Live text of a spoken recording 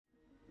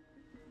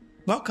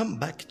Welcome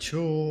back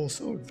to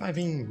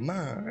Surviving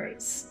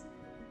Mars.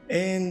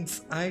 And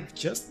I've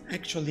just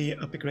actually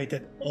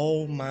upgraded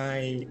all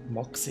my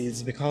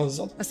moxies because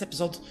on the last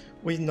episode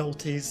we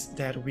noticed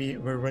that we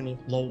were running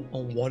low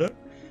on water.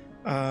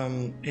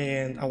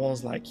 And I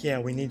was like, yeah,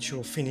 we need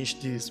to finish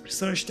this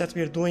research that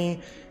we're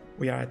doing.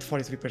 We are at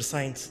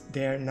 43%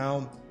 there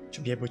now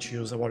to be able to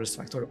use a water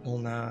extractor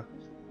on a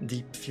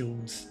deep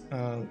filled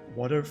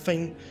water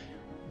thing.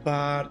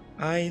 But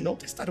I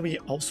noticed that we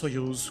also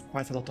use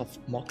quite a lot of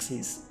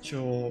moxies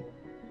to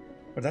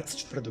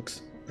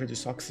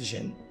produce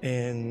oxygen,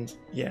 and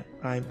yeah,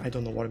 I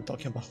don't know what I'm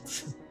talking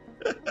about.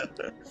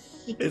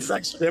 It's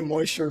actually a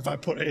moisture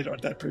evaporator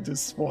that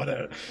produces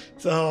water,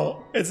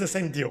 so it's the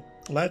same deal.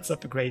 Let's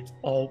upgrade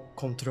all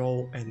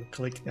control and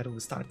click that will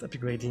start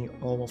upgrading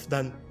all of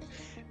them,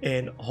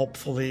 and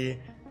hopefully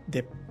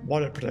the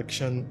water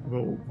production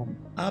will go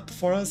up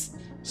for us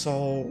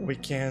so we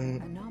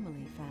can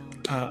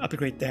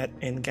upgrade that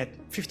and get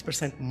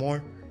 50%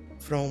 more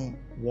from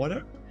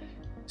water.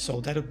 So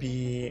that would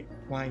be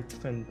quite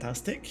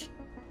fantastic.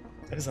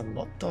 There is a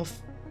lot of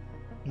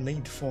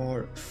need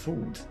for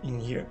food in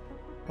here.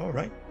 All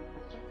right.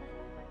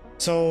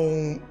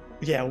 So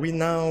yeah, we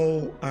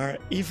now are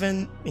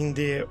even in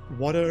the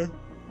water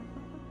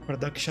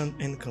production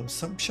and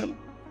consumption.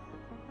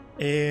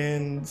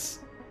 And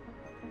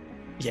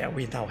yeah,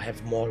 we now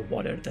have more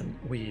water than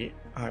we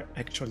are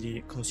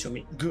actually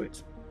consuming.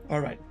 Good. All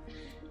right.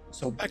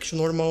 So back to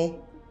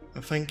normal. I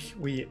think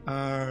we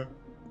are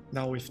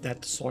now with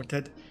that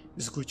sorted.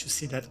 It's good to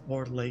see that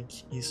our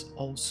lake is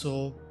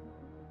also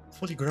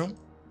fully grown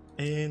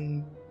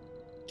and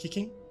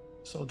kicking.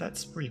 So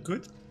that's pretty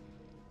good.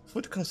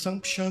 Food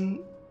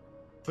consumption,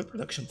 food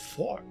production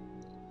 4.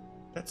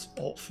 That's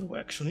awful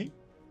actually.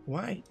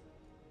 Why?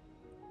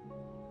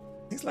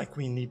 Seems like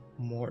we need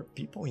more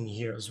people in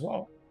here as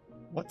well.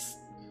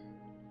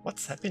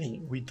 What's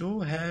happening? We do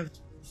have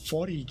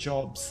 40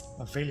 jobs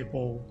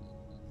available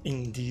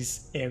in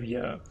this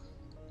area.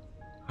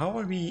 How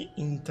are we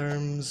in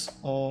terms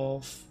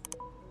of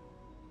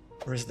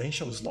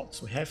residential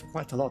slots? We have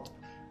quite a lot.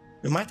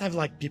 We might have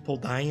like people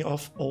dying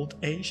of old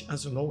age.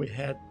 As you know, we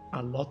had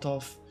a lot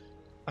of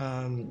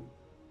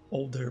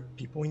older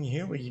people in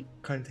here. We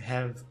currently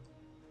have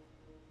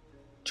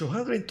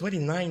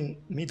 229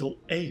 middle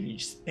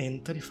aged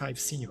and 35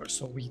 seniors,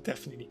 so we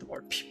definitely need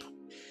more people.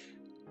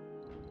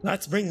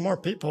 Let's bring more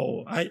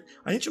people. I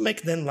need to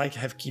make them like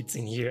have kids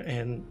in here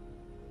and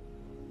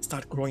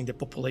start growing the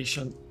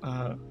population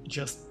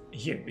just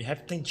here. We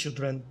have 10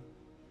 children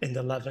and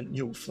 11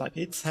 youth. Like,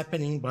 it's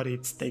happening, but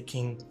it's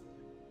taking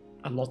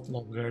a lot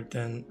longer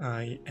than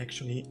I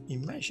actually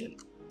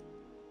imagined.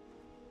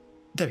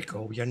 There we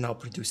go. We are now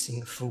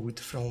producing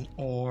food from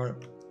our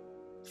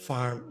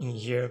farm in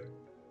here,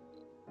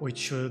 which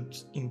should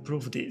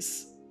improve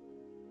this.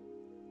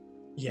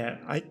 Yeah,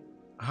 I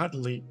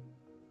hardly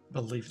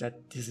believe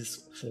that this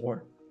is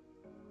 4.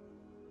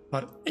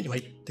 But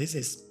anyway, this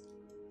is,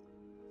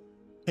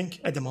 I think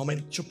at the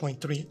moment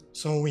 2.3,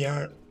 so we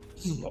are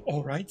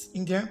all right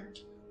in there.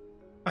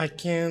 I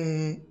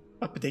can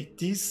update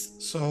this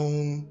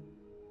so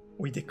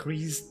we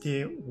decrease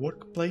the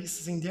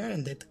workplaces in there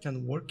and that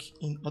can work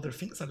in other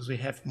things as we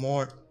have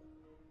more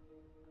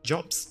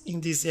jobs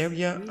in this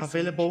area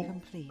available.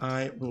 Complete.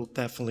 I will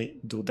definitely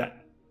do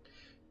that.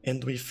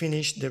 And we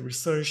finish the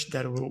research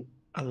that will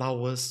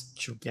allow us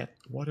to get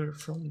water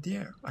from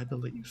there, I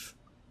believe.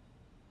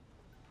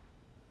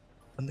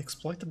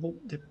 Unexploitable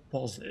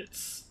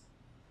deposits.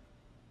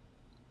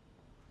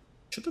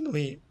 Shouldn't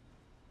we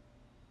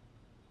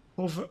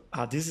cover?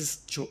 This is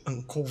to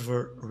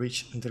uncover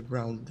rich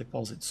underground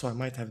deposits, so I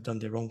might have done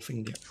the wrong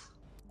thing there.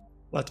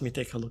 Let me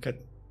take a look at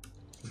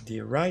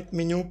the right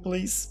menu,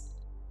 please.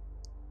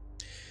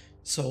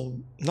 So,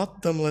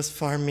 not dumbless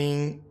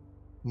farming,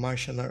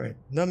 Martian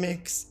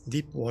aerodynamics,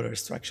 deep water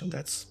extraction.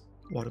 That's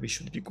what we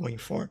should be going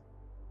for.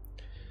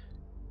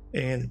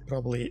 And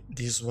probably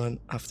this one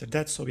after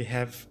that, so we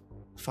have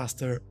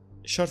faster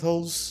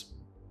shuttles.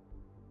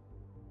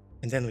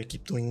 And then we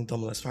keep doing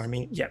dumbless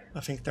farming. Yeah, I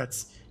think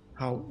that's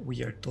how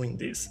we are doing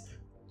this.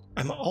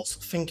 I'm also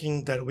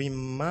thinking that we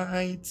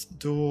might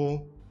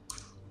do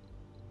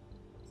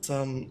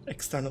some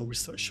external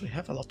research. We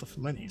have a lot of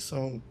money,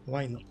 so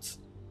why not?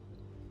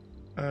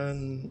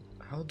 And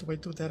how do I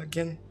do that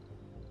again?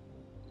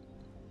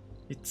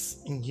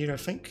 It's in here, I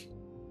think.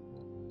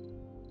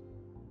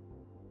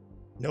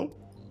 Nope.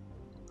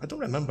 I don't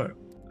remember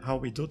how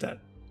we do that.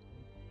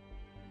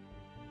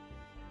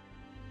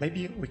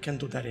 Maybe we can't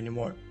do that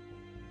anymore.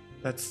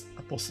 That's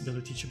a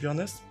possibility, to be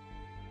honest.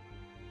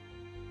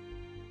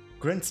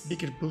 Grants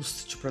bigger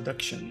boost to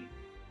production.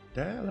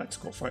 Yeah, let's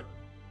go for it.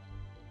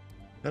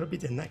 That'll be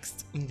the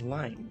next in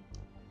line.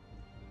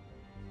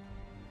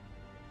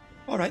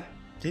 Alright,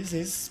 this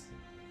is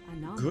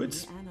good.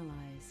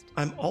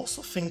 I'm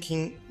also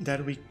thinking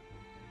that we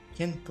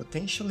can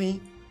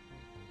potentially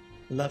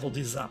level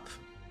this up.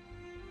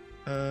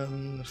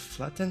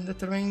 Flatten the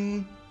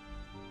terrain.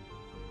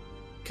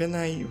 Can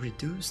I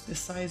reduce the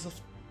size of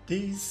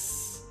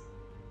this?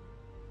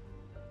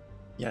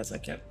 Yes, I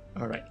can.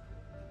 Alright.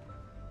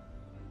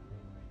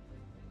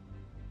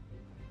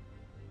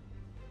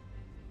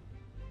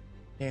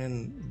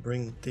 and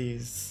bring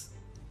these.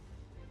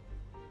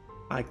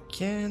 I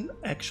can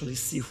actually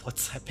see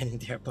what's happening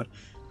there, but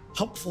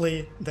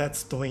hopefully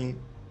that's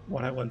doing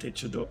what I wanted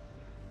to do.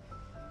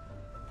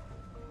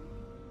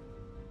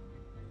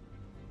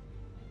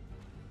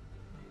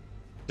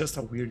 Just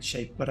a weird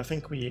shape, but I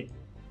think we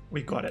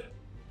got it.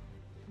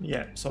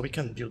 Yeah, so we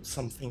can build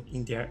something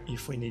in there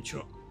if we need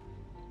to.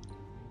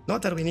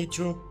 Not that we need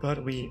to,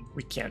 but we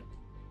can.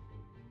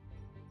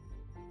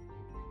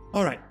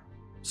 All right,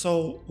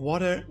 so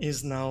water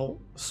is now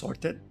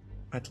sorted,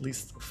 at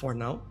least for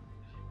now.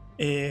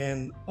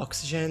 And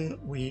oxygen,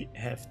 we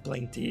have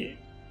plenty.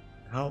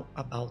 How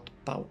about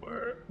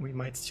power? We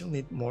might still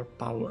need more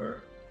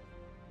power.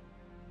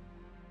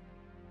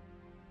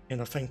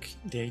 And I think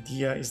the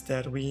idea is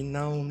that we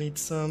now need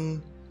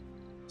some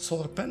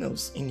solar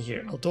panels in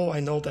here. Although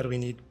I know that we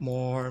need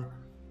more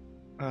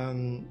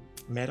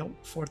metal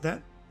for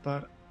that,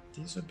 but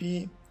this would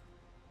be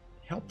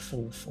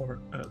helpful for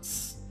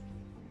us.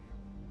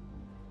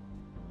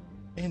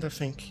 And I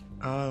think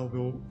I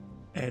will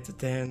add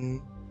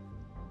then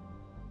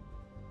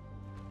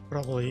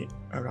probably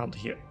around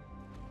here.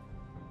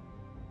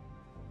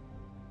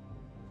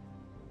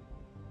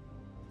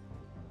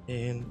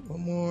 And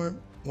one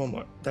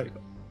more, there we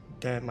go.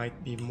 That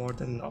might be more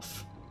than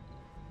enough.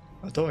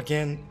 Although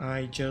again,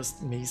 I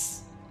just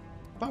miss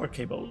power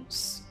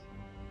cables.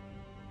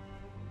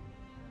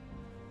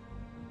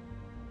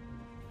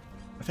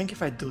 I think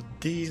if I do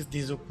this,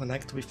 this will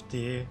connect with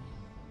the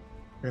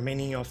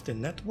remaining of the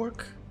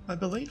network, I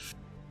believe.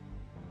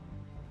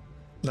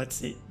 Let's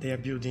see, they are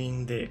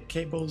building the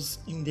cables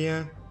in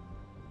there.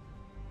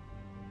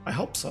 I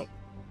hope so.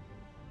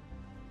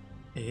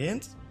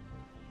 And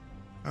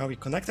are we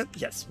connected?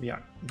 Yes, we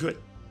are. Good.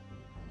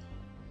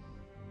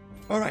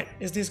 All right,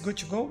 is this good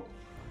to go?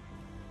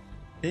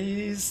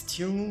 This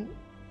still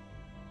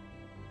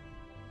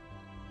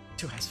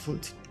has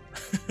food.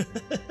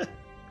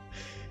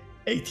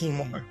 18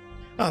 more.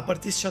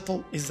 But this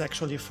shuttle is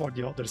actually for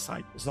the other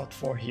side. It's not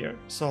for here.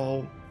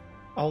 So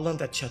I'll land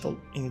that shuttle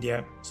in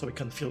there so we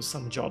can fill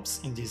some jobs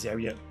in this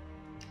area.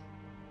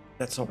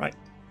 That's all right.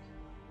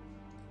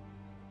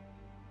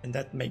 And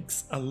that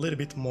makes a little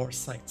bit more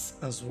sense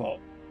as well.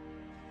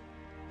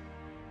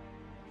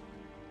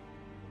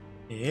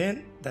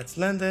 And that's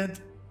landed.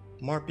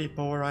 More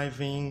people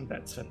arriving.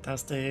 That's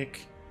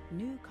fantastic.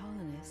 New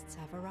colonists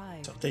have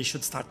arrived. So they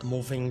should start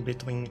moving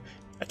between,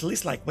 at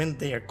least like when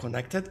they are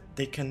connected,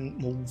 they can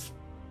move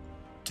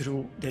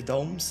through the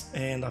domes,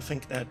 and I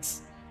think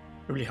that's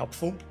really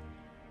helpful.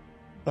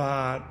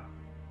 But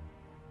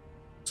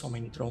so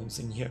many drones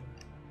in here.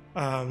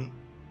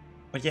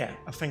 But yeah,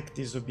 I think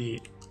this would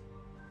be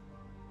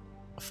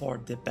for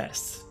the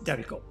best. There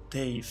we go.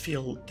 They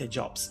fill the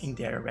jobs in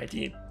there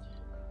already.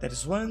 There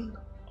is one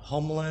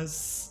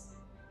homeless,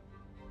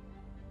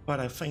 but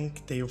I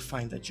think they'll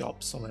find a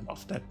job soon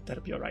enough.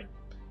 That'll be alright.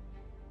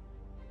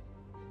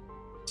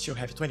 Still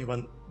have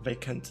 21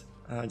 vacant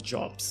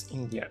jobs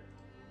in there.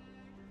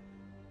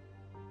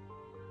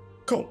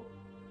 Cool.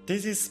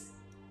 This is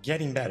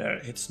getting better.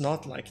 It's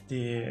not like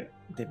the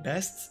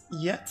best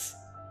yet,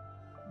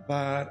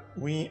 but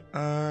we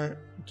are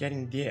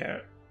getting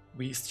there.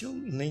 We still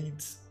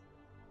need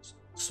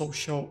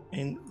social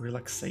and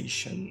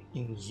relaxation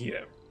in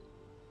here.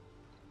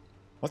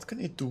 What can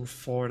I do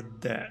for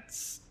that?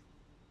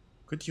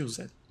 Could use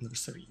a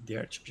nursery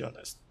there, to be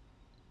honest.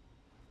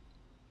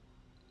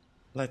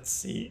 Let's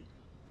see.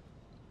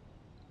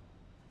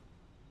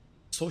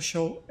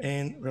 Social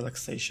and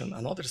relaxation.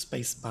 Another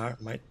space bar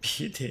might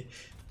be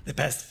the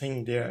best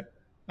thing there.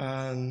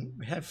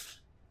 We have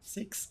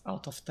 6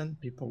 out of 10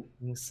 people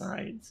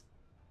inside.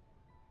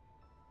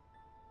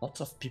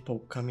 Lots of people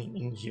coming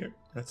in here.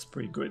 That's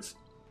pretty good.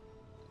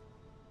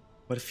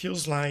 But it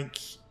feels like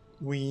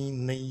we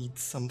need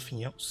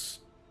something else.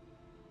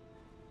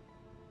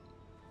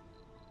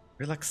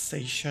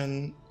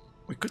 Relaxation.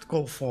 We could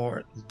go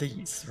for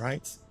these,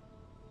 right?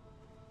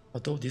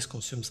 Although this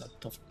consumes a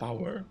lot of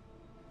power.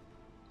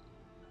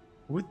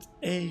 Would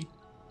a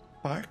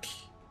park,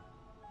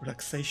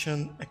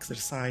 relaxation,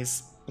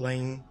 exercise,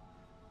 playing,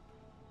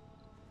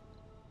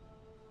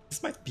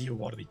 this might be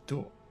what we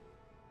do.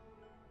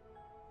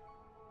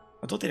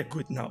 Although they're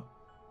good now.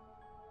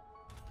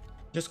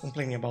 Just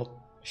complaining about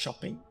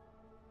shopping.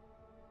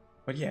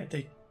 But yeah,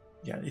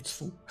 it's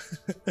full.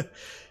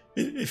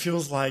 It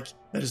feels like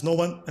there is no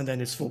one and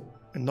then it's full.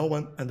 And no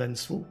one and then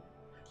it's full.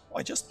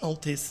 I just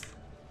noticed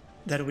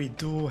that we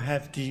do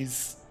have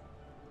these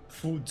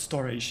food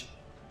storage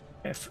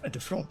at the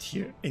front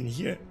here, in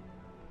here.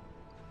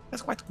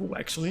 That's quite cool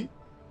actually.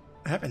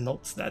 I haven't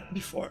noticed that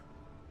before.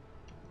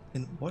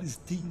 And what is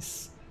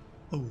this?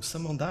 Oh,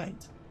 someone died.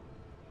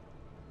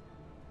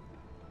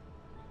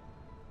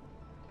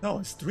 No,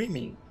 it's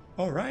dreaming.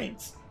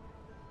 Alright.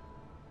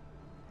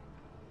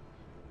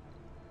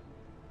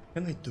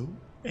 Can I do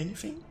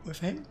anything with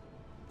him?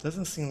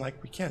 Doesn't seem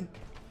like we can.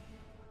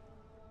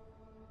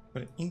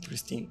 But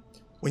interesting.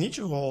 We need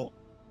to go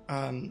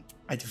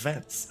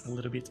advance a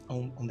little bit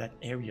on that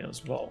area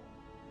as well.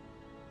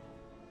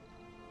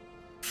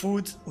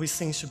 Food, we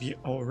seem to be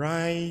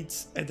alright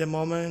at the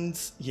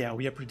moment. Yeah,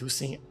 we are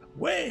producing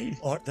way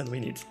more than we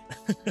need.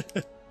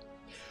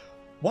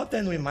 What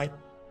then we might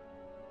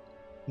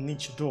need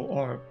to do,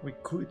 or we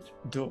could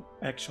do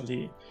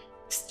actually,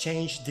 is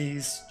change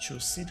these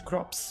to seed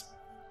crops.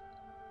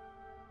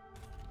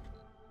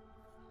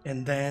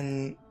 And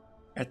then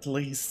at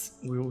least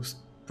we'll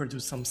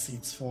produce some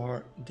seeds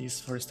for these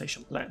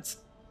forestation plants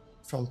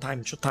from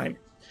time to time.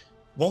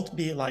 Won't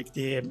be like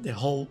the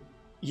whole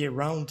year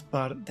round,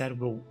 but that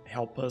will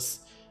help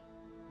us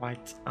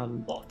quite a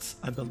lot,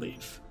 I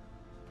believe.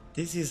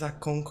 This is a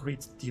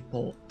concrete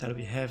depot that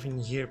we have in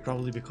here,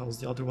 probably because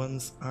the other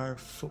ones are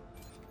full.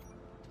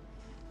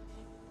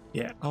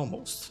 Yeah,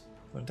 almost.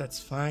 But that's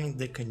fine,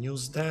 they can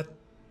use that.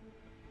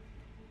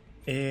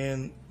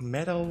 And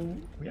metal,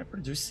 we are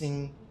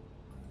producing...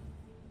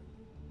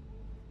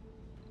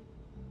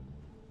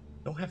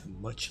 Don't have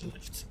much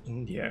left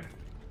in there.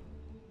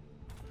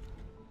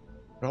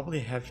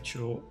 Probably have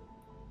to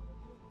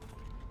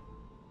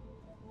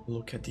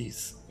look at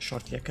these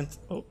shortly. I can't...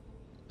 Oh,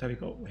 there we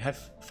go. We have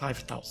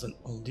 5,000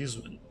 on this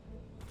one.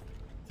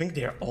 I think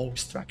they are all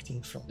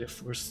extracting from the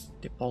first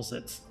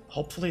deposit.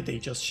 Hopefully they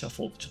just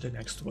shuffle to the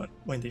next one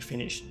when they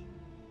finish.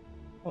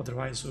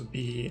 Otherwise we'll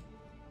be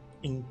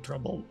in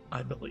trouble,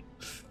 I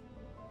believe.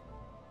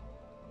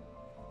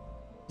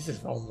 This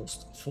is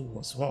almost full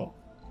as well.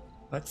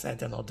 Let's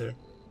add another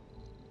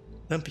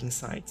dumping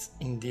site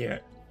in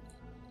there.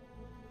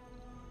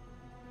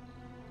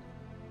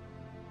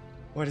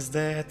 What is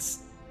that?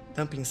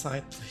 Dumping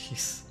site,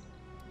 please.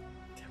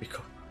 There we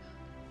go.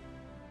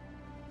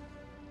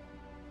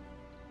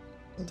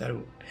 That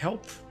will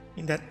help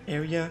in that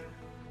area.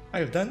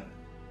 Are you done?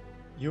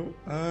 You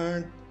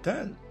are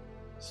done.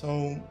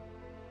 So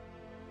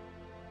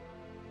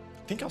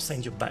I think I'll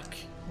send you back.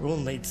 We will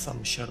need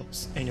some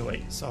shuttles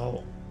anyway,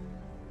 so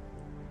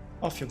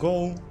off you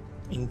go.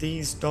 In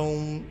this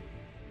dome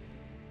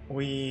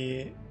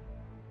we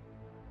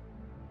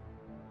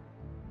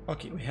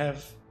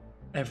have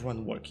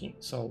everyone working,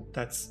 so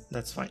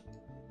that's fine.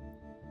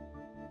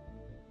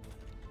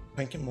 I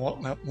think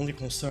my only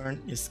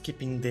concern is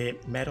keeping the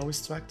metal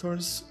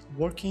extractors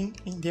working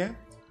in there,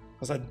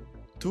 because I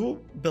do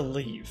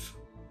believe,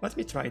 let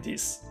me try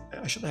this,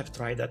 I should have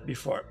tried that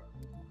before.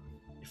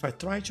 If I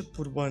try to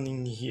put one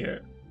in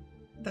here,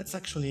 that's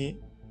actually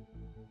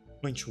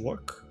going to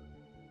work.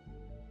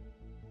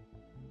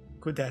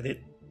 Could add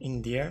it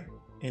in there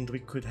and we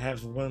could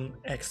have one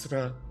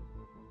extra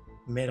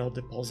metal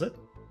deposit.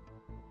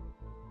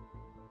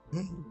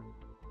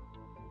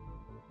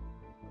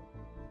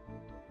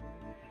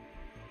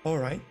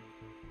 Alright.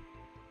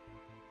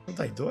 Should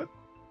I do it?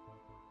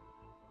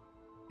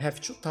 I have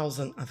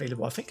 2,000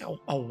 available. I think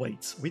I'll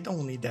wait. We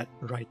don't need that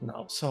right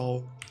now,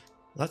 so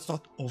let's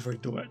not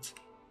overdo it.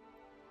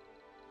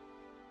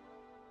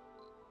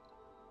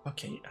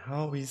 Okay,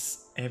 how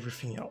is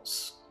everything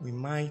else? We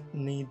might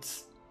need...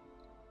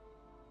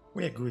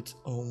 We are good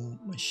on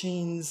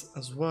machines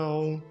as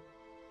well.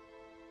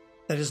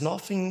 There is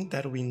nothing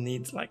that we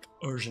need like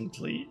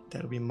urgently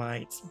that we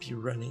might be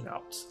running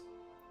out.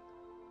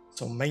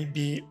 So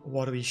maybe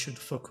what we should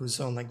focus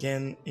on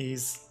again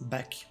is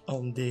back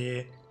on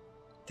the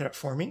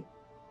terraforming.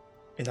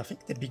 And I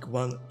think the big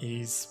one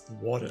is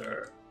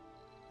water.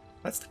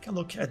 Let's take a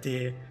look at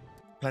the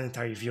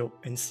planetary view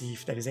and see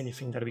if there is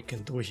anything that we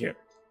can do here.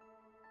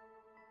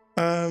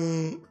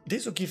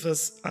 This will give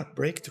us a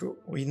breakthrough.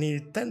 We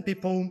need 10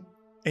 people,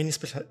 any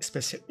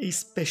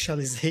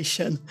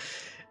specialization,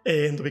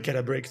 and we get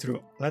a breakthrough.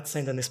 Let's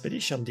send an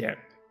expedition there,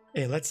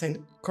 and let's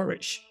send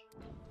courage.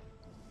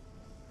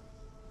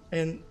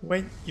 And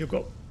when you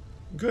go.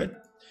 Good.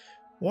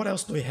 What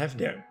else do we have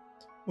there?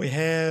 We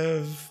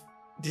have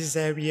this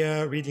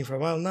area reading for a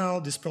while now.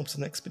 This prompts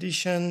an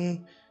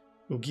expedition.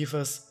 Will give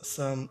us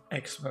some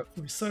extra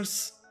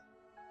resource.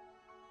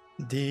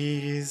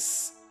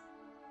 This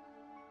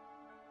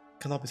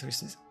cannot be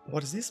traced.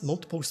 What is this?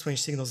 Multiple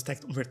strange signals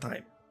detected over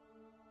time.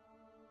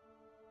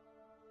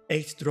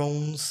 8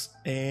 drones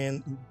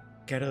and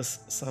get us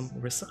some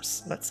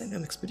resource. Let's send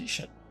an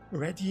expedition.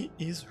 Ready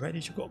is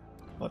ready to go.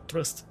 Or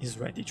trust is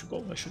ready to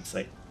go, I should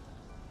say.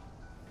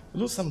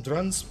 Lose some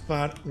drones,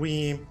 but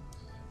in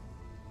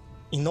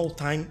no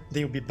time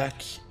they will be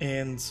back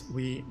and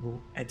we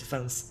will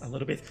advance a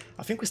little bit.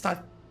 I think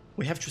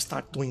we have to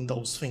start doing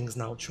those things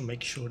now to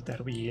make sure that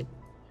we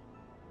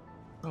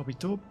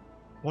do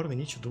what we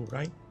need to do,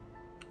 right?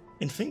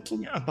 In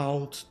thinking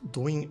about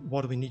doing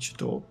what we need to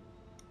do,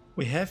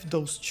 we have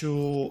those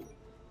 2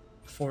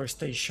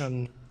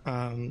 forestation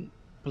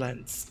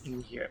plants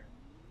in here.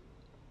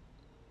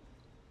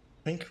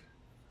 I think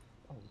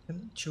we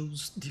can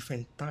choose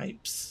different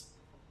types.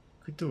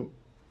 Could do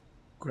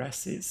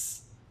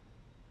grasses.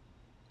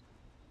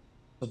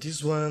 So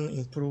this one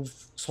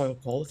improve soil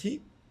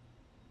quality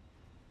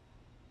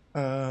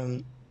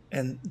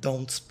and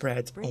don't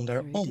spread on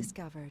their own.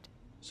 Discovered.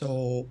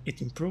 So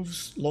it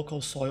improves local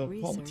soil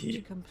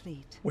quality,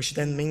 Complete. which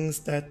then means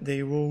that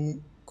they will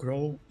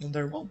grow on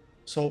their own.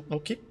 So I'll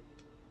keep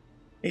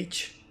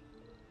H.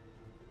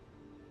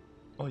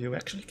 Oh, you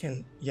actually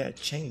can, yeah,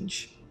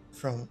 change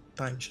from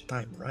time to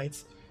time, right?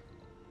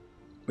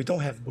 We don't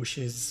have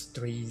bushes,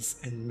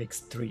 trees, and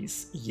mixed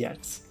trees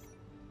yet.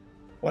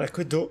 What I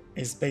could do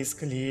is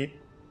basically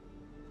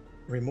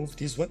remove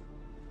this one,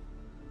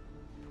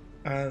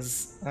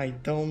 as I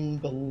don't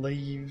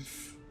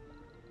believe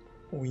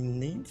we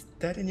need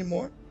that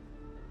anymore.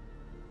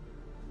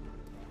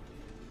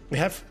 We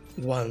have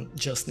one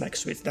just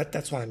next to it.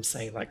 That's what I'm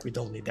saying, like we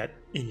don't need that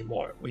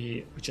anymore.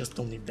 We just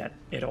don't need that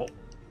at all.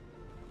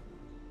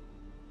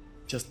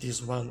 Just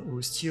this one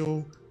will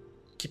still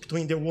keep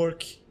doing the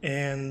work,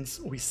 and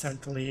we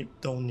certainly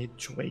don't need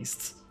to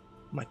waste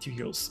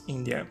materials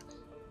in there.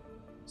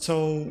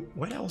 So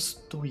where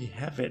else do we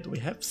have it? We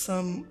have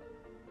some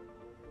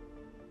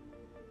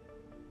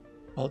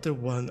other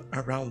one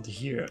around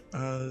here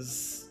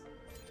as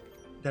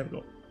there we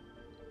go.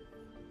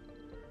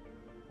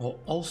 I'll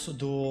also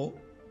do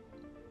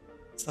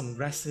some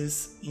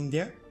grasses in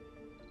there.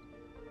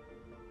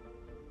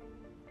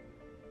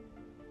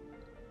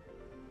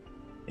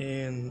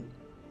 And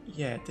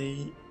yeah,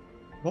 they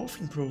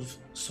both improve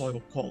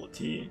soil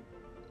quality,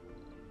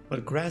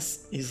 but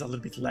grass is a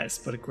little bit less,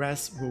 but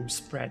grass will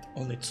spread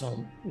on its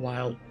own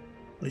while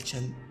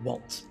lichen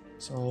won't.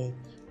 So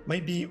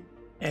maybe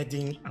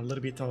adding a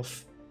little bit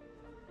of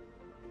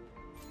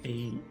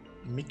a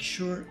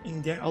mixture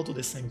in there. I'll do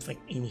the same thing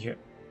in here.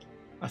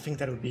 I think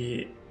that would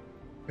be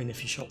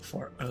beneficial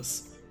for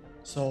us.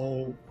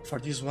 So for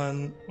this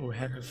one, we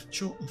have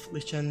 2 of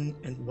lichen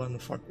and 1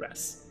 for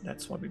grass.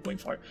 That's what we're going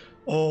for.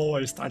 Oh,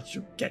 I start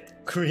to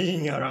get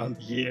green around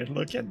here.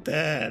 Look at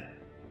that.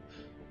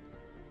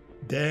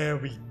 There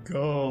we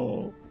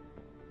go.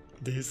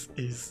 This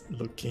is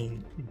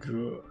looking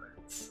good.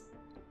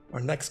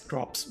 Our next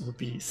crops will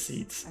be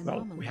seeds.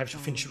 Well, we have to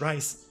finish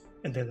rice,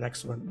 and the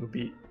next one will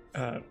be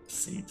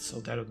seeds.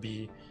 So that would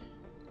be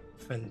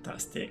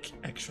fantastic,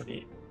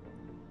 actually.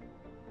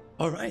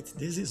 All right,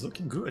 this is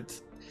looking good.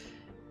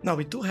 Now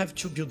we do have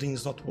 2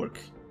 buildings not work.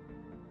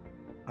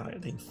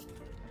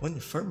 One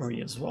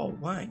infirmary as well.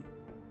 Why?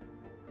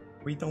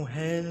 We don't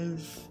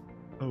have.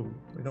 Oh,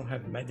 we don't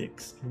have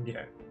medics in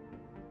there.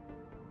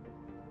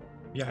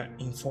 We are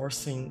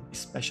enforcing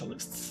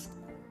specialists.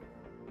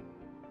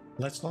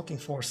 Let's not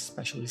enforce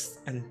specialists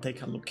and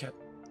take a look at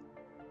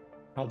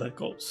how that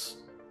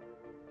goes.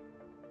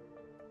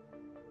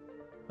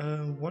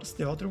 What's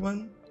the other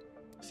one?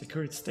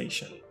 Security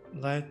station.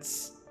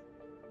 Let's.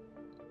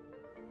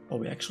 Oh,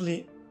 we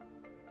actually.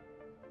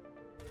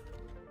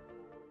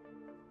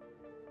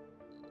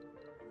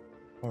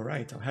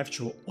 Alright, I'll have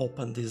to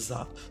open this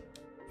up.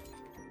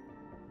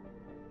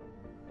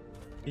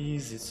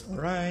 This is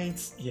alright.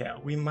 Yeah,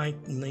 we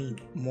might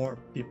need more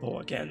people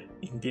again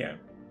in there.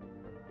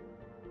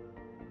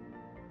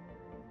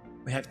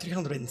 We have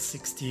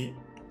 360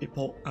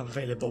 people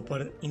available,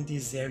 but in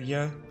this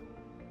area,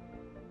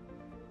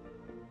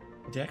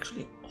 they're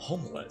actually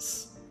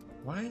homeless.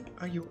 Why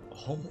are you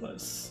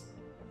homeless?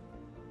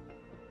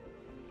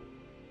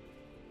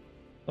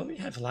 Don't we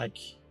have like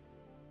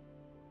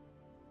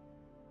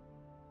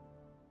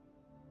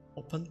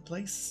open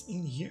place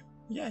in here?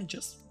 Yeah,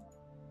 just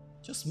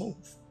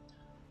move.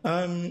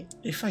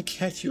 If I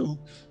get you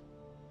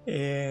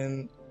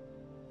and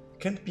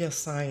can't be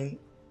assigned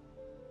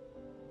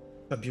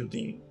a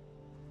building.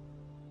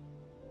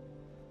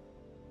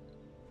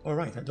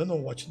 Alright, I don't know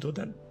what to do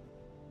then.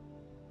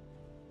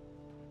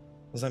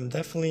 Because I'm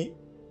definitely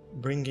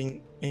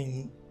bringing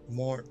in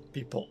more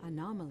people.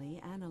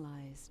 Anomaly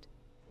analyzed.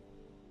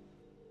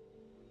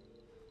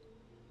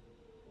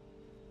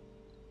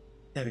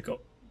 There we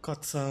go.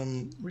 Got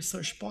some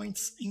research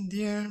points in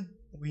there.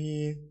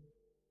 We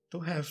do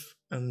have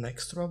an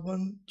extra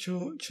one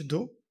to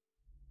do.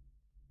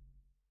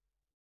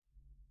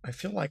 I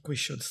feel like we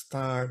should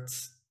start.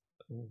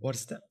 What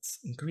is that?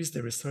 Increase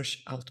the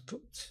research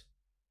output.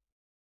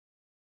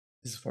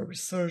 This is for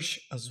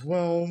research as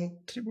well.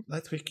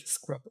 Electric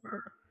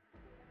scrubber.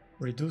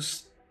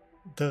 Reduce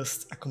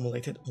dust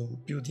accumulated on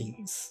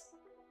buildings.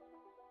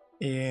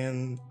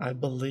 And I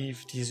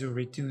believe this will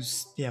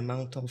reduce the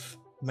amount of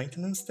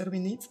maintenance that we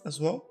need as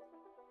well,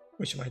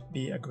 which might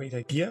be a great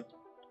idea.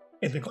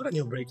 And we got a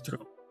new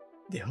breakthrough,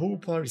 the hull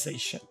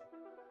polarization.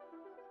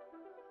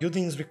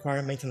 Buildings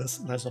require maintenance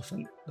less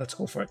often. Let's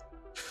go for it.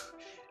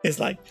 It's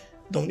like,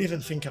 don't even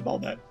think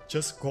about that,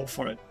 just go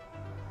for it.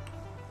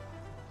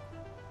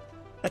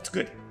 That's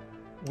good.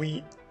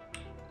 We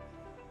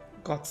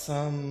got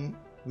some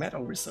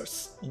metal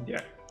resource in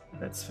there.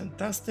 That's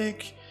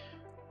fantastic.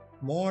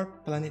 More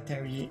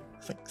planetary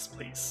things,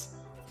 please.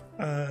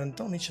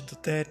 Don't need to do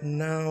that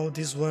now.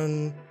 This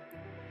one,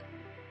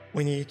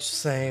 we need to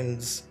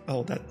send.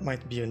 Oh, that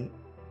might be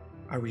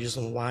a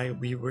reason why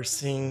we were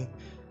seeing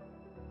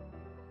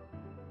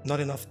not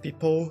enough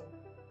people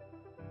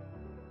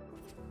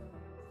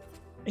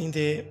in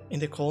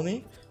the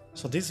colony.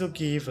 So this will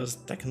give us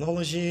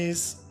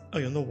technologies. Oh,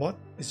 you know what?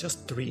 It's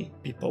just 3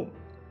 people.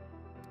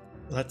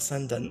 Let's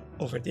send them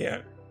over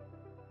there.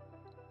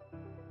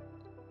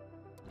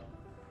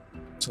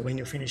 So when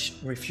you finish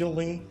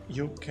refueling,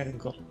 you can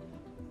go.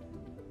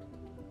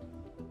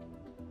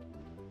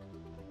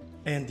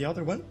 And the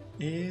other one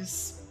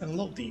is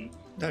unloading.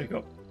 There you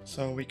go.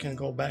 So we can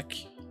go back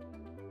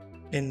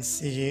and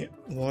see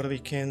what we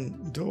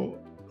can do.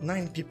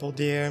 9 people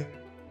there.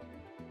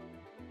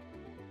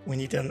 We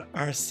need an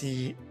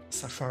RC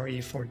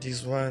Safari for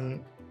this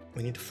one.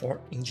 We need 4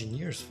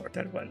 engineers for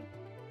that one.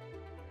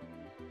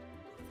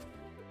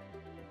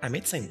 I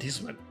might send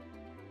this one.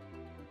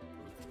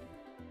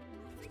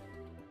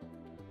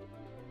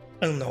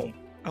 Unknown.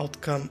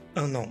 Outcome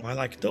unknown. I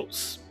like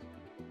those.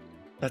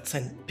 Let's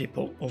send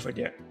people over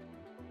there.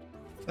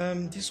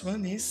 This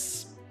one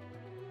is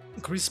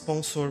increase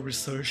sponsor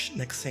research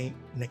in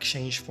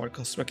exchange for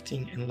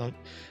constructing and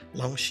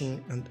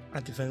launching and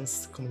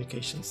advanced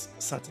communications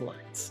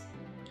satellites.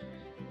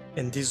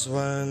 And this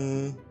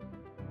one,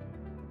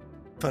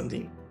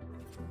 funding.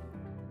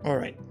 All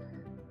right.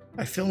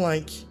 I feel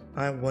like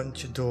I want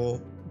to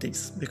do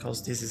this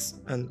because this is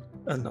an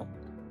unknown.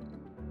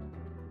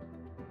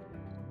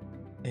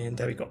 And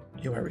there we go.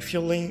 You are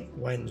refueling.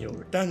 When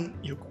you're done,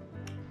 you go.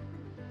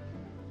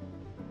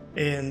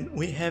 And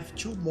we have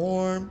 2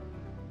 more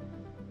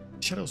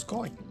shuttles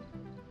going.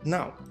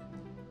 Now,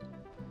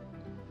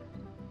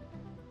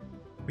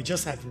 we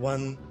just have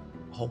 1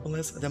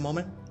 homeless at the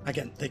moment.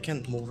 Again, they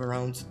can move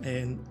around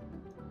and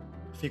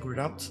figure it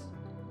out.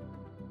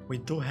 We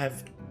do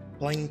have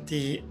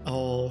plenty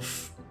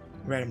of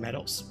rare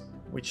metals,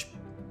 which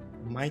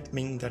might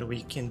mean that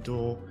we can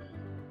do...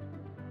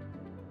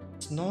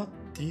 It's not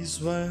this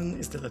one,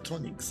 is the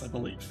electronics, I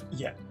believe.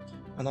 Yeah,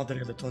 another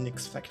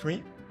electronics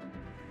factory.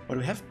 But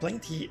we have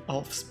plenty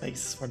of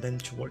space for them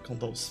to work on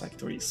those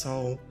factories.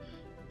 So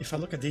if I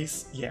look at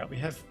this, yeah, we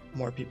have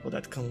more people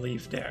that can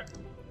live there.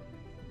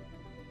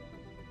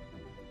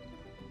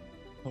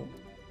 Oh,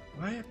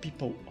 why are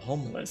people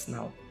homeless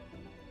now?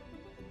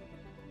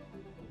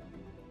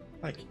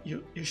 Like,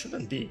 you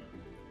shouldn't be.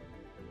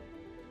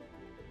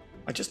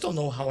 I just don't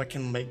know how I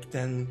can make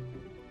them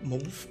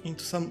move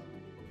into some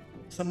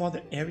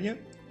other area.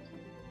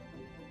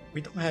 We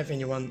don't have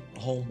anyone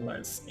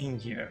homeless in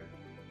here.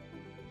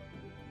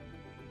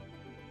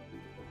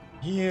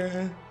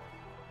 Here,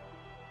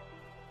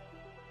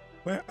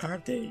 where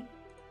are they?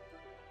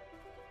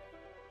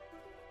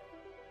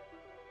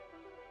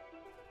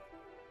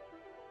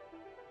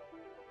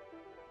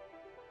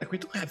 Like, we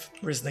don't have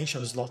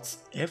residential slots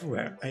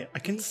everywhere. I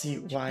can see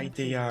why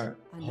they are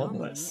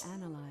homeless.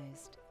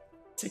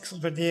 6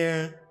 over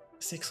there,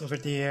 6 over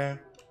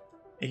there,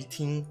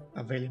 18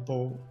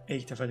 available,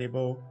 8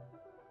 available.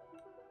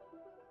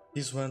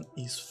 This one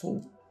is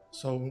full.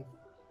 So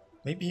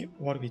maybe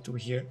what we do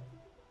here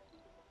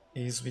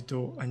is we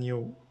do a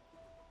new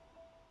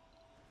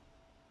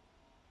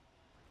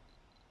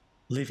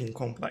living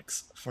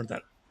complex for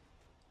them.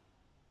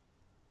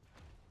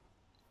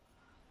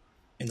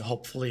 And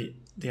hopefully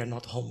they are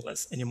not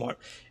homeless anymore.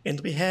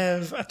 And we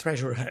have a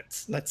treasure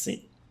hunt. Let's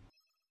see.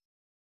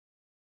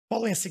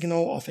 Following a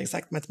signal of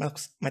exact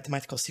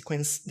mathematical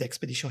sequence, the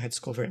expedition had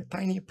discovered a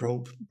tiny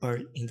probe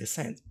buried in the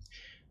sand.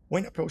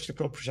 When approached, the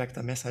probe projected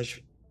a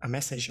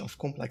message of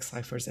complex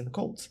ciphers and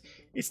codes.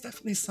 It's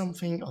definitely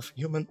something of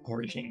human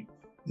origin.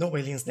 No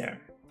aliens there,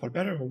 for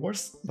better or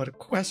worse, but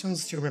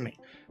questions still remain.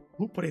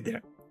 Who put it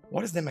there?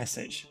 What is the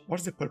message?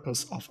 What is the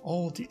purpose of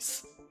all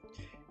this?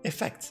 In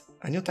fact,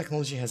 a new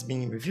technology has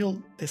been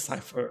revealed, the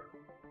cipher.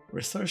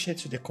 Research it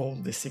to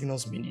decode the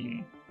signal's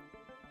meaning.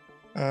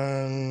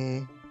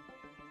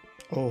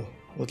 Oh,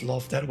 would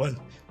love that one,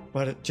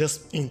 but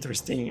just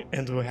interesting,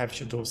 and we'll have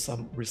to do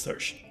some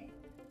research.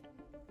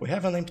 We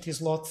have an empty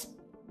slot.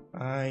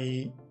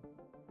 Where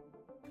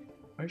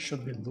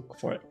should we look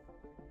for it?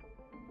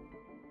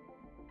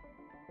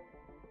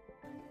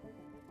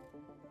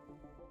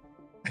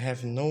 I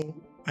have no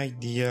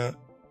idea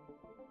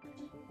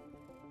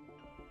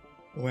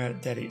where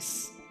that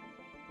is.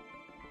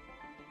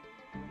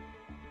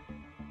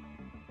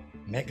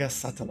 Mega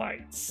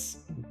satellites.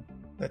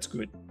 That's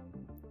good.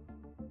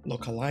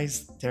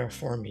 Localized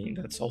terraforming.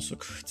 That's also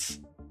good.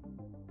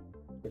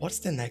 What's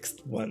the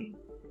next one?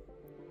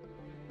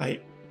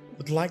 I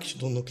would like to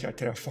do nuclear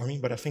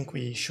terraforming, but I think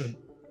we should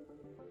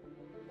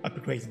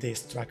upgrade the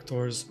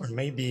extractors, or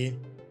maybe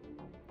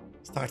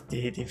start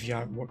the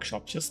VR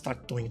workshop. Just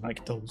start doing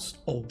like those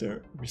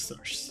older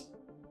research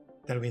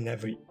that we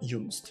never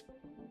used.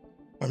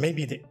 Or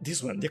maybe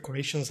this one,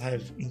 decorations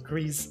have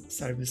increased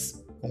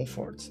service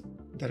comfort.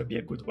 That would be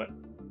a good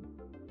one.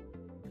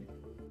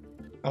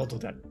 I'll do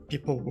that.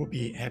 People will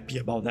be happy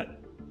about that.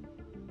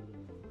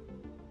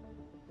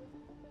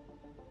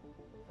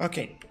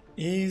 Okay,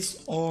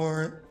 is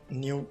our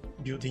new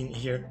building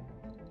here.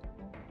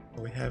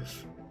 We have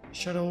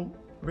shuttle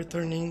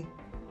returning.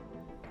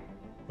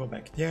 Go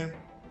back there.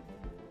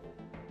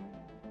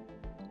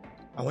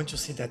 I want to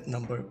see that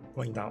number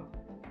going down.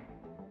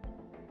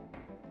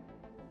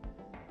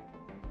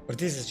 But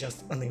this is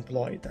just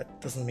unemployed.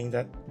 That doesn't mean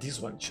that this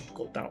one should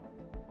go down.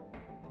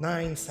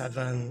 9,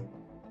 7.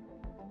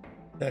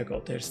 There you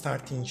go. They're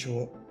starting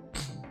to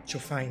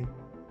find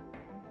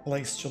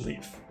place to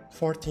live.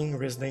 14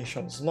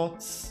 residential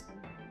slots.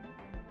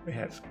 We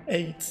have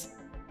 8.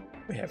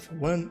 We have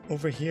 1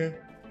 over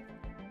here.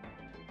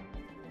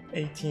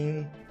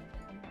 18.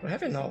 We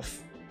have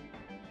enough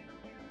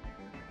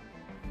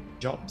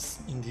jobs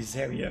in this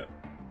area.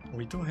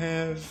 We do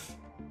have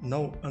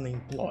no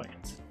unemployed.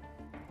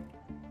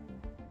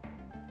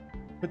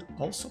 Could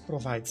also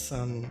provide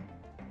some...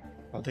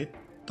 Well, they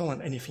don't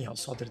want anything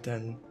else other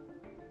than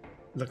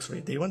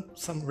luxury. They want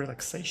some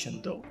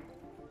relaxation though.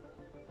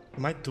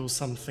 We might do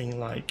something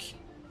like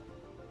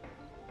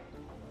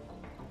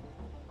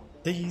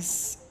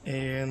this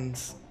and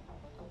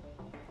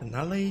an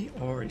alley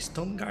or a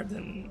stone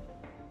garden.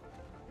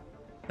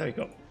 There we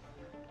go.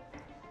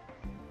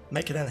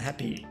 Make them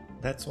happy.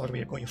 That's what we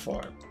are going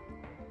for.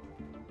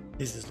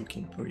 This is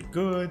looking pretty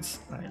good.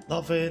 I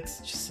love it.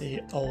 You see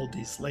all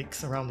these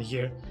lakes around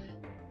here.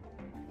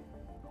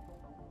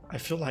 I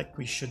feel like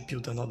we should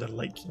build another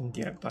lake in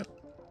there, but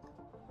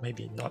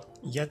maybe not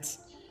yet.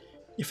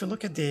 If you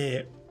look at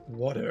the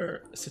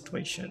water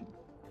situation,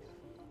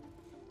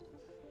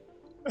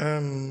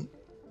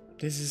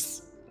 this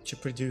is to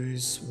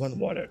produce 1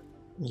 water,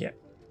 yeah.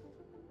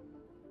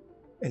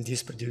 And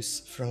this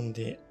produced from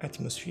the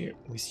atmosphere.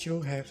 We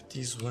still have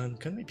this one.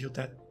 Can we build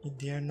that in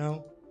there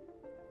now?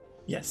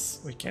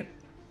 Yes, we can.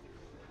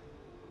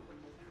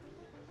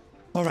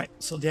 Alright,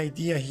 so the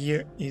idea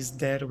here is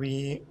that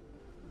we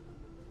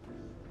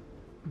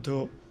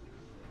do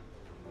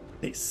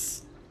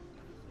this.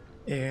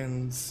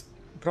 And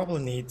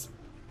probably need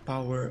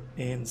power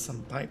and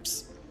some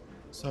pipes.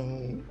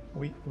 So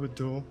we would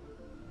do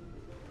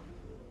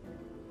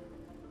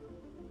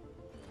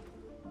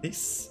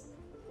this.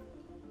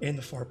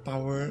 And for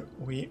power,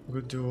 we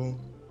would do...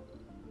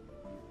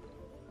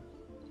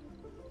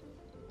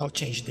 I'll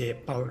change the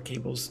power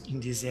cables in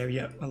this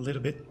area a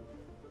little bit,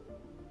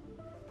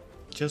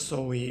 just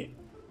so we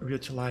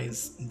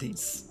reutilize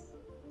these.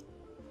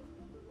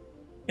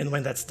 And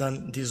when that's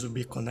done, this will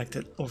be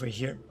connected over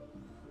here,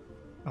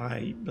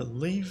 I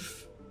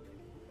believe.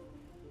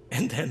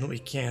 And then we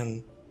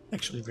can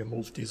actually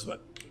remove this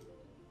one.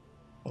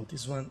 Oh,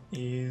 this one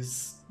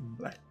is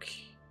black.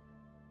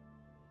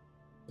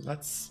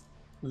 Let's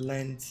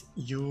land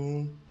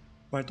you...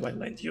 Where do I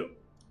land you?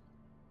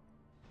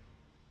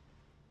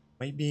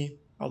 Maybe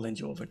I'll land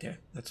you over there,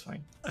 that's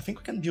fine. I think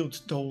we can build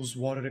those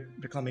water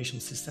reclamation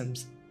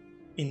systems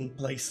in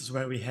places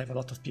where we have a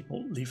lot of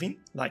people living.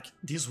 Like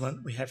this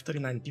one, we have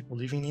 39 people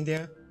living in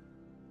there,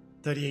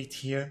 38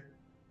 here.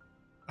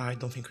 I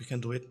don't think we can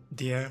do it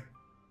there.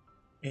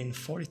 And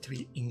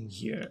 43 in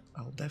here.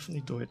 I'll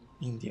definitely do it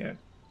in there.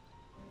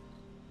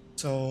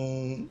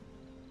 So,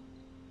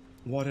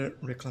 water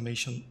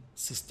reclamation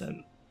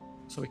system.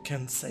 So we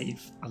can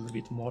save a little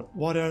bit more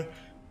water.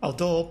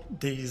 Although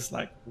these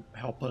like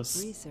help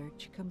us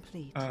Research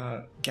complete.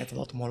 Get a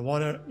lot more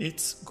water,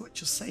 it's good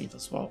to save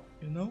as well,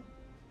 you know?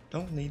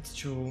 Don't need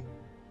to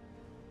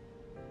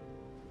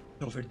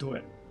overdo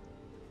it.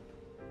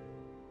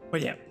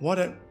 But yeah,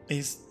 water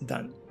is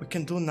done. We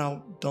can do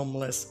now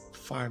domeless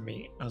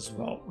farming as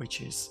well,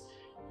 which is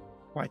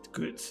quite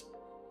good.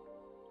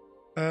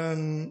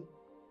 And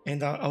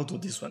I'll do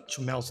this one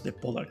to melt the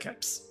polar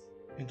caps.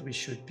 And we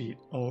should be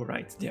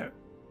alright there.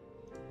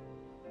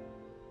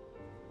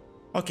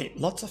 Okay,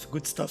 lots of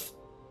good stuff.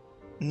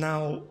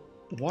 Now,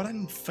 what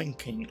I'm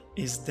thinking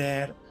is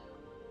that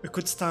we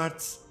could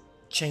start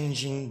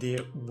changing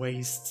the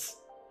waste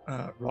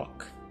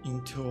rock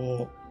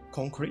into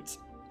concrete.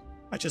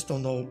 I just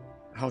don't know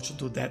how to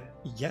do that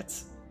yet.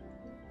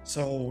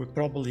 So we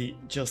probably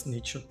just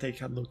need to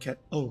take a look at...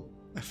 Oh,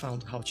 I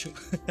found how to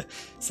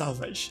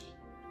salvage.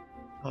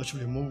 How to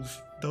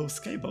remove those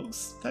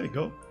cables. There we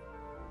go.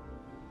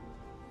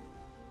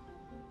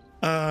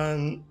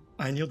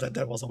 I knew that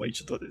there was a way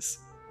to do this.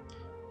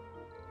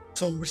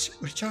 So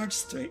recharge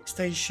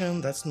station,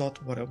 that's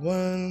not what I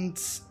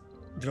want.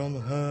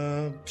 Drone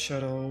hub,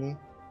 shuttle.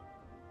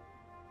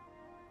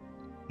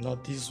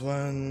 Not this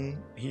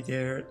one.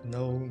 Here,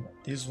 no,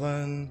 not this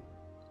one.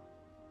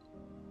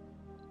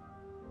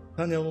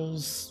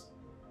 Tunnels.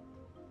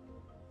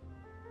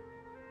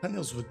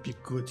 Tunnels would be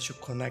good to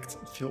connect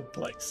a few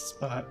places,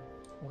 but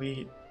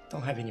we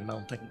don't have any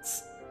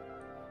mountains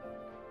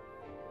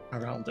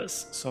around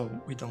us, so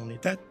we don't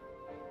need that.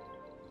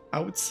 I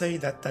would say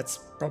that that's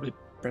probably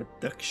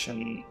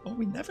production. Oh,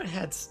 we never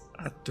had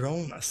a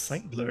drone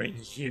assembler in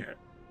here.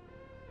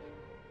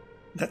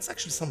 That's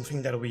actually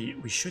something that we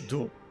should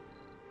do.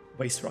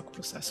 Waste rock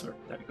processor,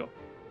 there we go.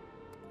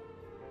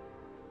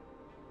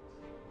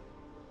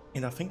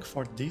 And I think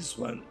for this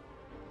one,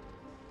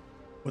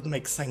 would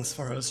make sense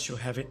for us to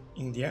have it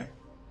in there.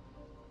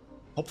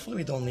 Hopefully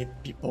we don't need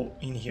people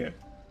in here.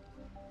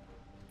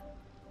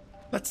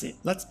 Let's see,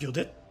 let's build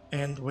it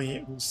and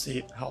we will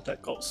see how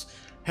that goes.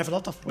 Have a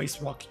lot of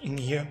waste rock in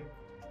here.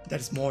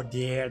 There's more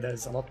there,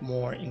 there's a lot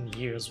more in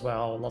here as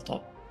well, a lot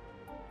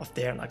of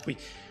there, like we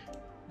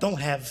don't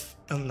have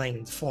a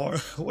name for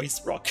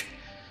waste rock.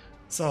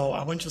 So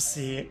I want to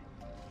see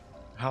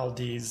how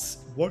this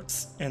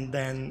works and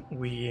then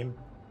we,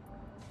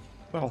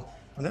 well,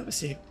 let me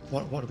see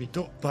what we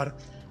do, but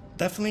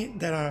definitely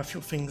there are a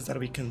few things that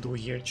we can do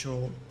here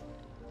to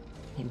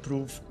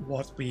improve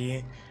what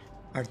we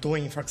are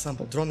doing. For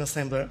example, drone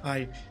assembler,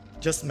 I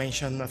just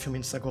mentioned a few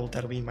minutes ago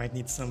that we might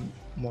need some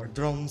more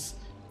drones,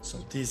 so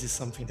this is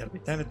something that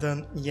we've never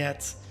done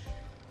yet.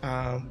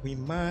 We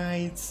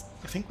might,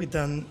 I think we've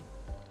done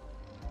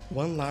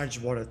one large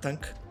water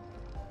tank,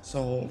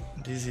 so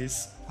this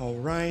is all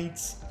right.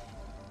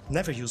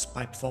 Never used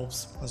pipe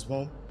valves as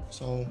well,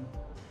 so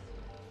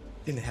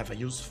didn't have a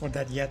use for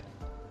that yet.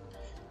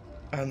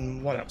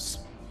 And what else?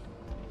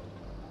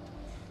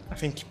 I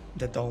think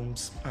the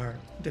domes are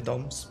the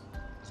domes.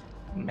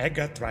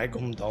 Mega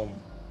Trigon Dome.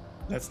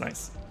 That's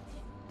nice.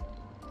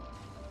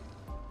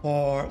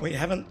 We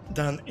haven't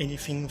done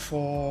anything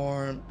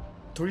for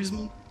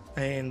tourism,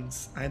 and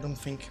I don't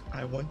think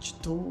I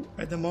want to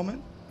at the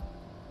moment.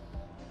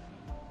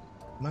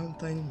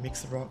 Mountain,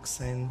 mixed rocks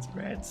and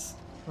reds.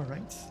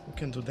 Alright, we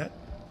can do that.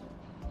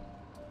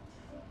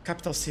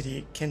 Capital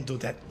City can't do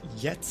that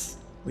yet.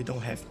 We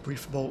don't have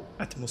breathable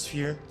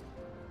atmosphere.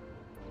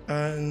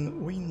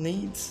 And we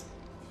need...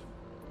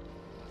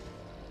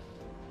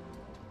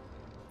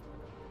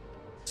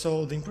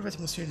 So the improved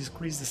atmosphere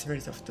decreases the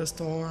severity of the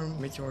storm,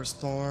 meteor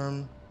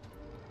storm,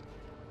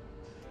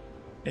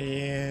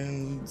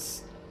 and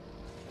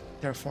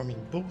terraforming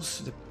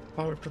boosts the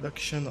power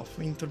production of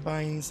wind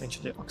turbines and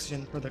to the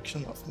oxygen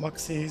production of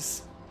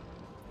moxies.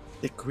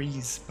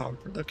 Decrease power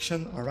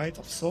production, alright,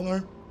 of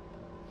solar.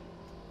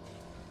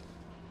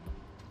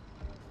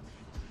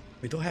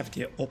 We don't have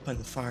the open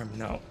farm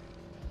now,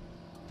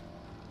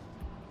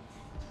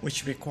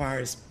 which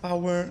requires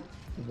power,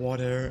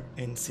 water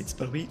and seeds,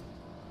 but we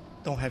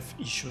don't have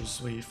issues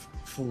with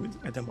food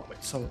at the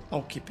moment, so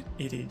I'll keep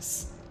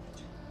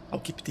I'll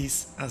keep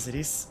this as it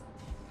is.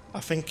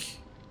 I think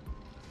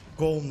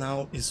goal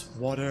now is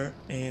water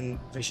and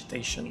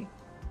vegetation,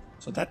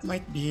 so that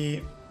might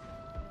be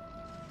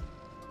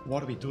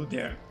what we do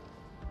there.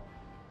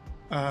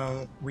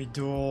 We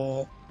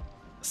do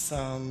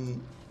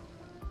some...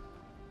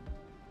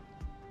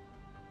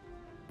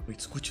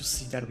 It's good to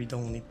see that we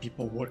don't need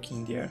people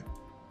working there.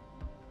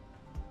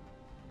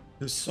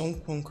 Do some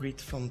concrete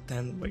from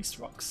 10 waste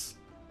rocks.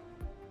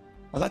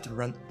 I'll let it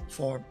run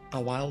for a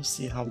while,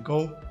 see how it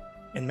go,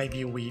 and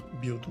maybe we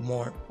build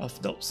more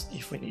of those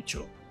if we need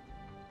to.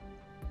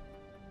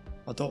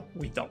 Although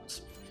we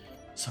don't.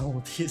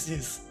 So this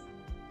is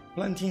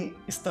planting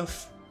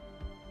stuff.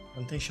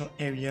 Plantation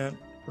area,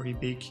 pretty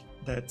big,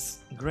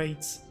 that's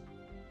great.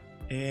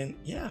 And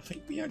yeah, I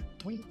think we are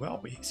doing well.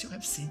 We still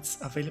have seeds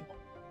available,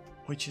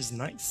 which is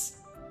nice.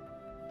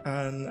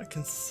 And I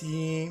can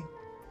see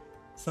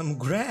some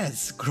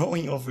grass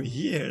growing over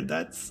here.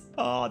 That's...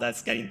 oh,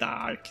 that's getting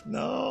dark.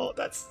 No,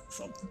 that's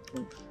something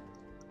cool.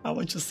 I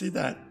want to see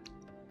that.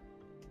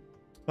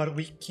 But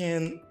we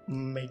can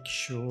make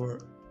sure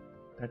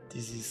that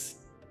this is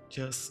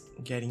just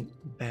getting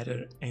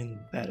better and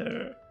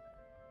better.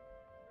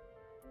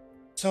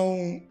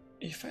 So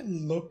if I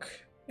look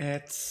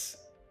at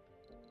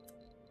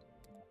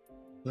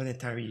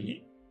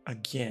planetary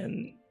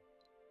again,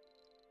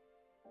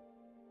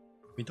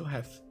 we do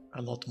have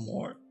a lot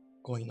more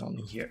going on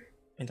in here,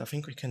 and I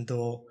think we can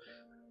do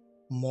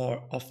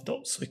more of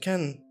those. We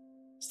can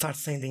start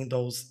sending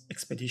those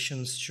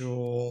expeditions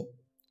to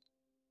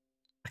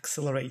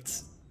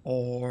accelerate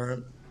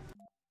our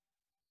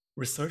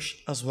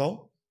research as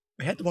well.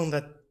 We had one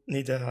that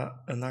needed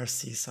an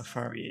RC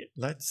safari.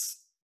 Let's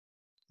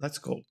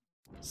go.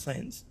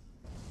 Send.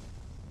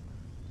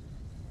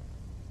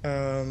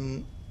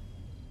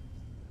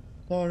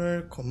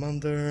 Explorer,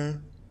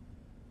 commander.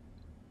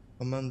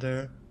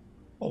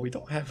 Oh, we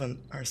don't have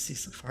an RC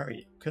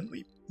safari. Can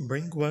we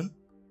bring one?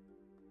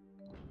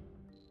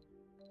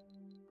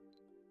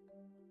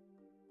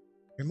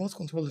 Remote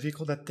control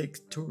vehicle that takes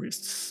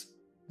tourists.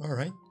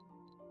 Alright.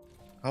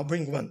 I'll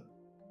bring one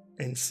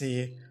and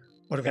see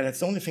what we get. That's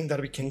the only thing that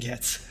we can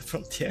get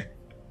from there.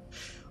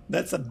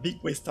 That's a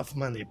big waste of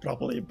money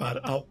probably,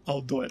 but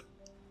I'll do it.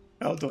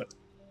 I'll do it.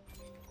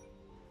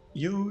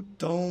 You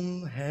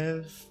don't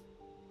have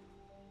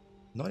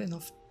not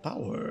enough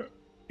power.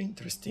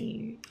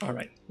 Interesting.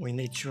 Alright, we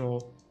need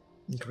to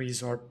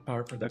increase our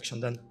power production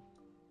then.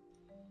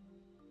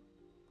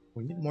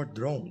 We need more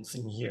drones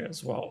in here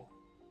as well.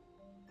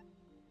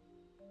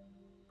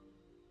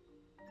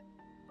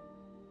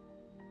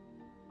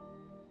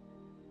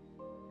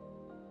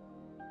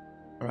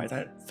 Alright,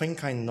 I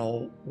think I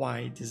know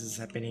why this is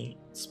happening.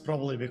 It's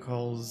probably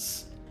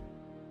because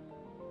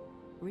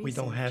we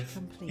don't have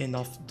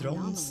enough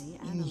drones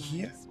in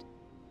here.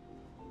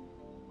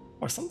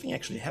 Or something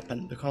actually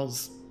happened,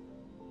 because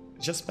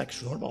it's just back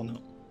to normal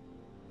now.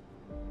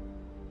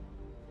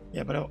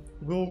 Yeah, but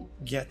we'll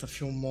get a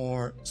few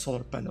more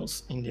solar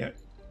panels in there.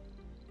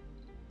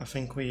 I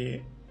think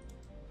we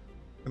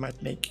might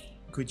make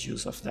good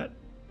use of that.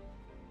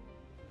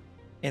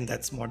 And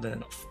that's more than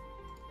enough.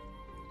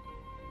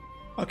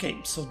 Okay,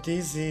 so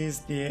this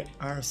is the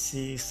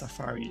RC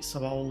Safari.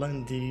 So I'll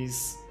land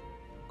this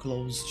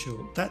close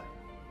to that.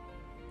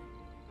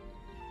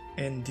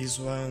 And this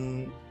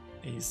one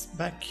is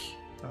back.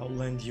 I'll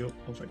land you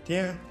over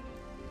there.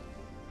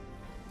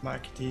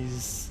 Mark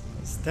this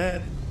as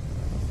dead.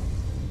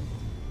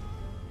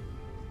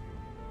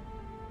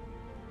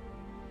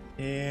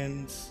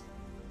 And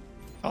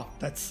oh,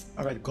 that's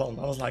already gone.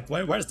 I was like,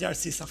 where's the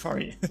RC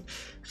Safari?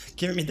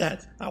 Give me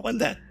that. I want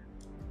that.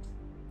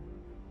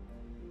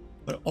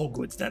 But all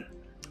good then.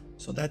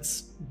 So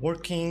that's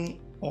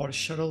working. Our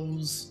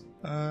shuttles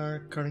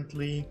are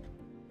currently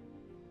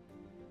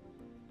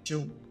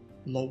too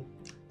low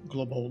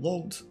global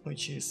load,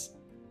 which is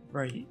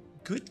very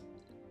good.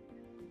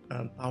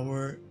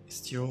 Power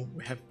still,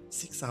 we have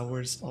 6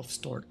 hours of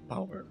stored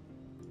power.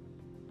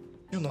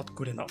 Still not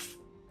good enough.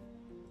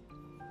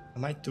 I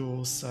might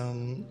do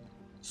some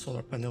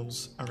solar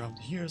panels around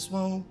here as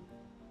well.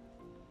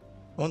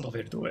 I won't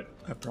overdo it,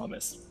 I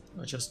promise.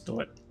 I'll just do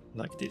it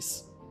like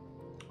this.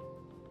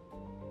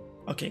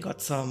 Okay,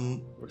 got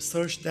some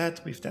research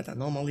that with that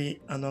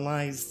anomaly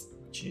analyzed,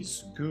 which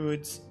is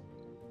good.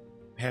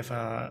 We have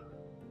a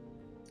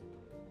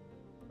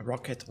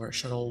rocket or a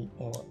shuttle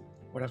or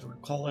whatever we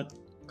call it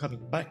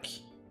coming back,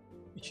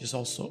 which is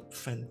also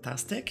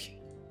fantastic.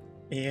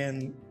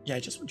 And yeah, I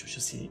just want you to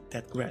see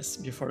that grass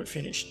before we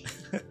finish.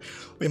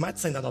 We might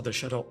send another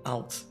shuttle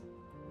out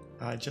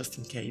just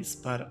in case,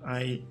 but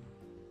I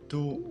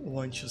do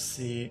want to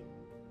see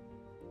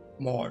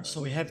more.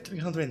 So we have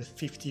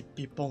 350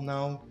 people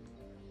now,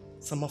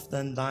 some of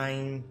them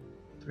dying,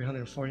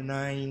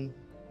 349.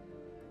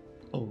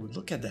 Oh,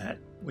 look at that.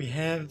 We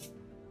have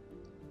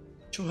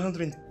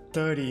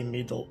 230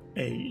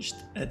 middle-aged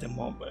at the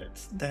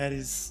moment. That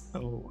is,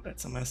 oh,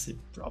 that's a massive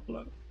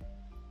problem.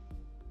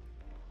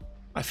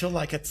 I feel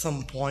like at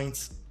some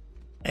point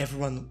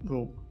everyone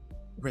will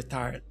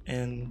retire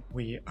and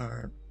we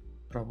are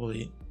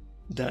probably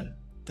done.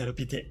 That'll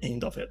be the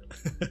end of it.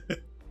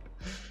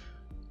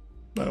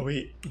 But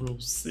we will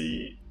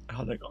see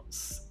how that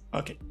goes.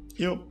 Okay,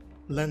 you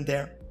land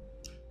there.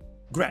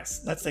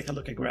 Grass, let's take a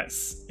look at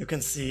grass. You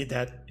can see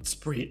that it's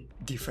pretty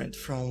different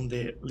from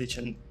the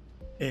lichen,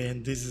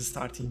 and this is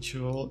starting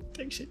to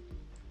take shape.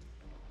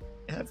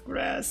 We have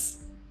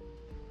grass.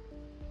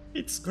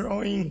 It's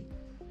growing.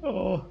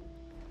 Oh,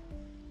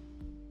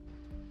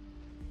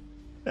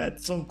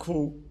 that's so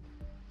cool.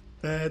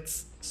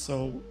 That's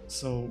so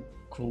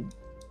cool.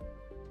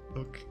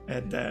 Look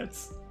at that.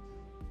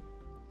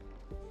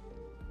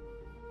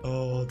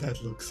 Oh,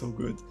 that looks so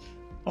good.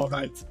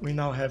 Alright, we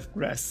now have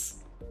grass.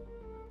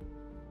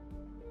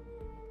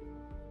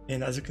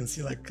 And as you can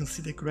see, like, can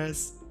see the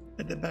grass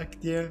at the back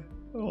there.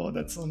 Oh,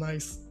 that's so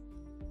nice.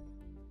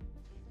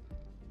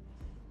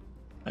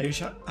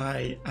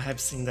 I have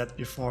seen that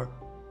before.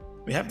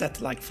 We have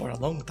that like for a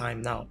long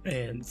time now,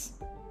 and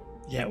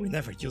yeah, we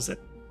never use it.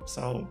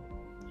 So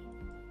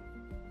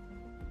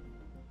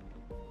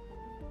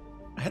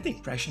I had the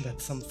impression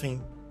that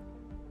something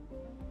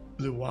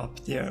blew up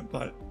there,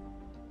 but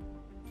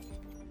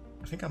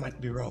I think I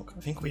might be wrong. I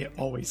think we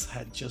always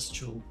had just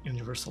 2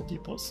 universal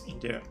depots in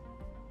there.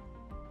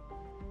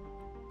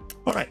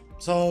 Alright,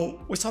 so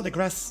we saw the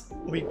grass,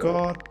 we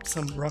got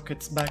some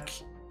rockets back.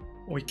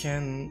 We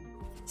can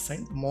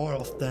send more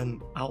of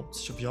them out,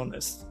 to be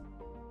honest.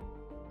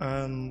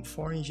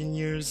 4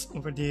 engineers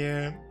over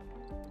there.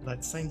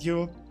 Let's send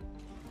you.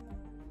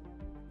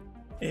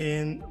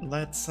 And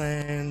let's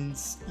send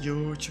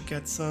you to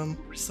get some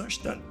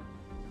research done.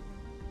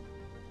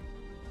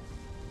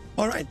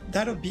 Alright,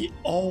 that'll be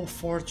all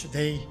for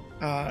today.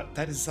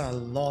 That is a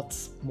lot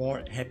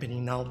more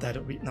happening now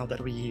that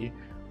we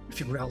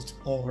figure out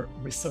our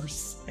research,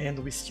 and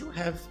we still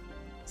have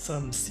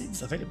some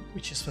seeds available,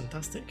 which is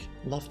fantastic.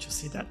 Love to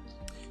see that.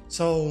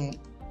 So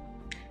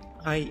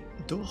I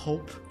do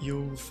hope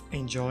you've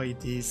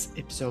enjoyed this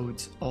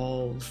episode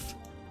of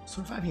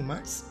Surviving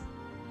Mars,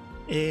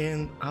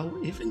 and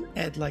I'll even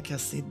add like a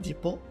seed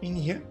depot in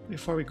here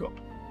before we go.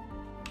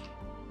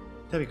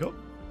 There we go.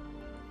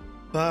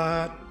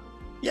 But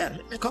yeah,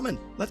 leave me a comment.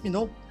 Let me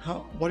know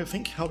what you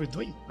think, how we're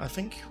doing. I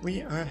think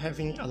we are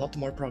having a lot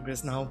more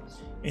progress now,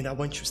 and I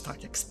want to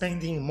start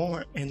expanding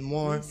more and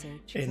more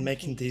and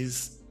making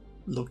this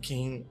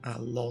looking a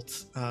lot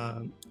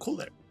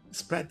cooler,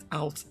 spread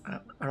out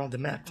around the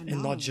map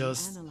and not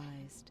just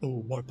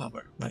more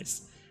power,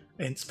 nice,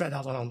 and spread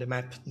out around the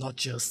map, not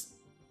just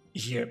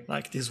here.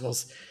 Like this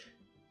was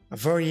a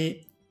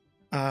very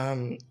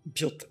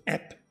built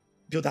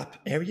up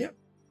area,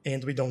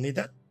 and we don't need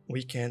that.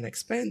 We can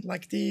expand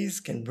like this,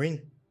 can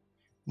bring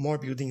more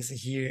buildings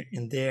here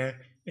and there,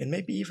 and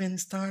maybe even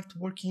start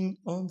working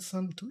on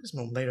some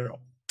tourism later on.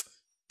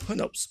 Who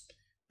knows?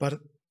 But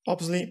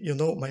obviously, you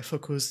know, my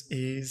focus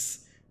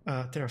is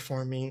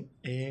terraforming,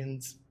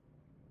 and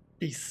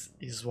this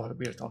is what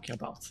we're talking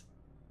about.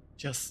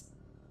 Just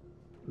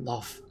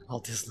love how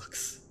this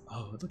looks.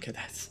 Oh, look at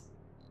that.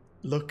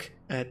 Look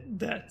at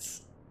that.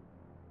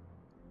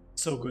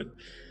 So good.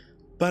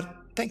 But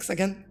thanks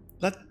again.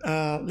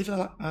 Leave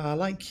a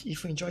like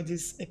if you enjoyed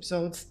this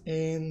episode,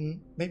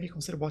 and maybe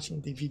consider watching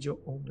the video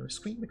on your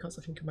screen because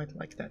I think you might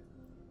like that.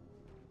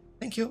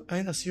 Thank you,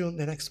 and I'll see you in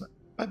the next one.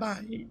 Bye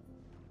bye!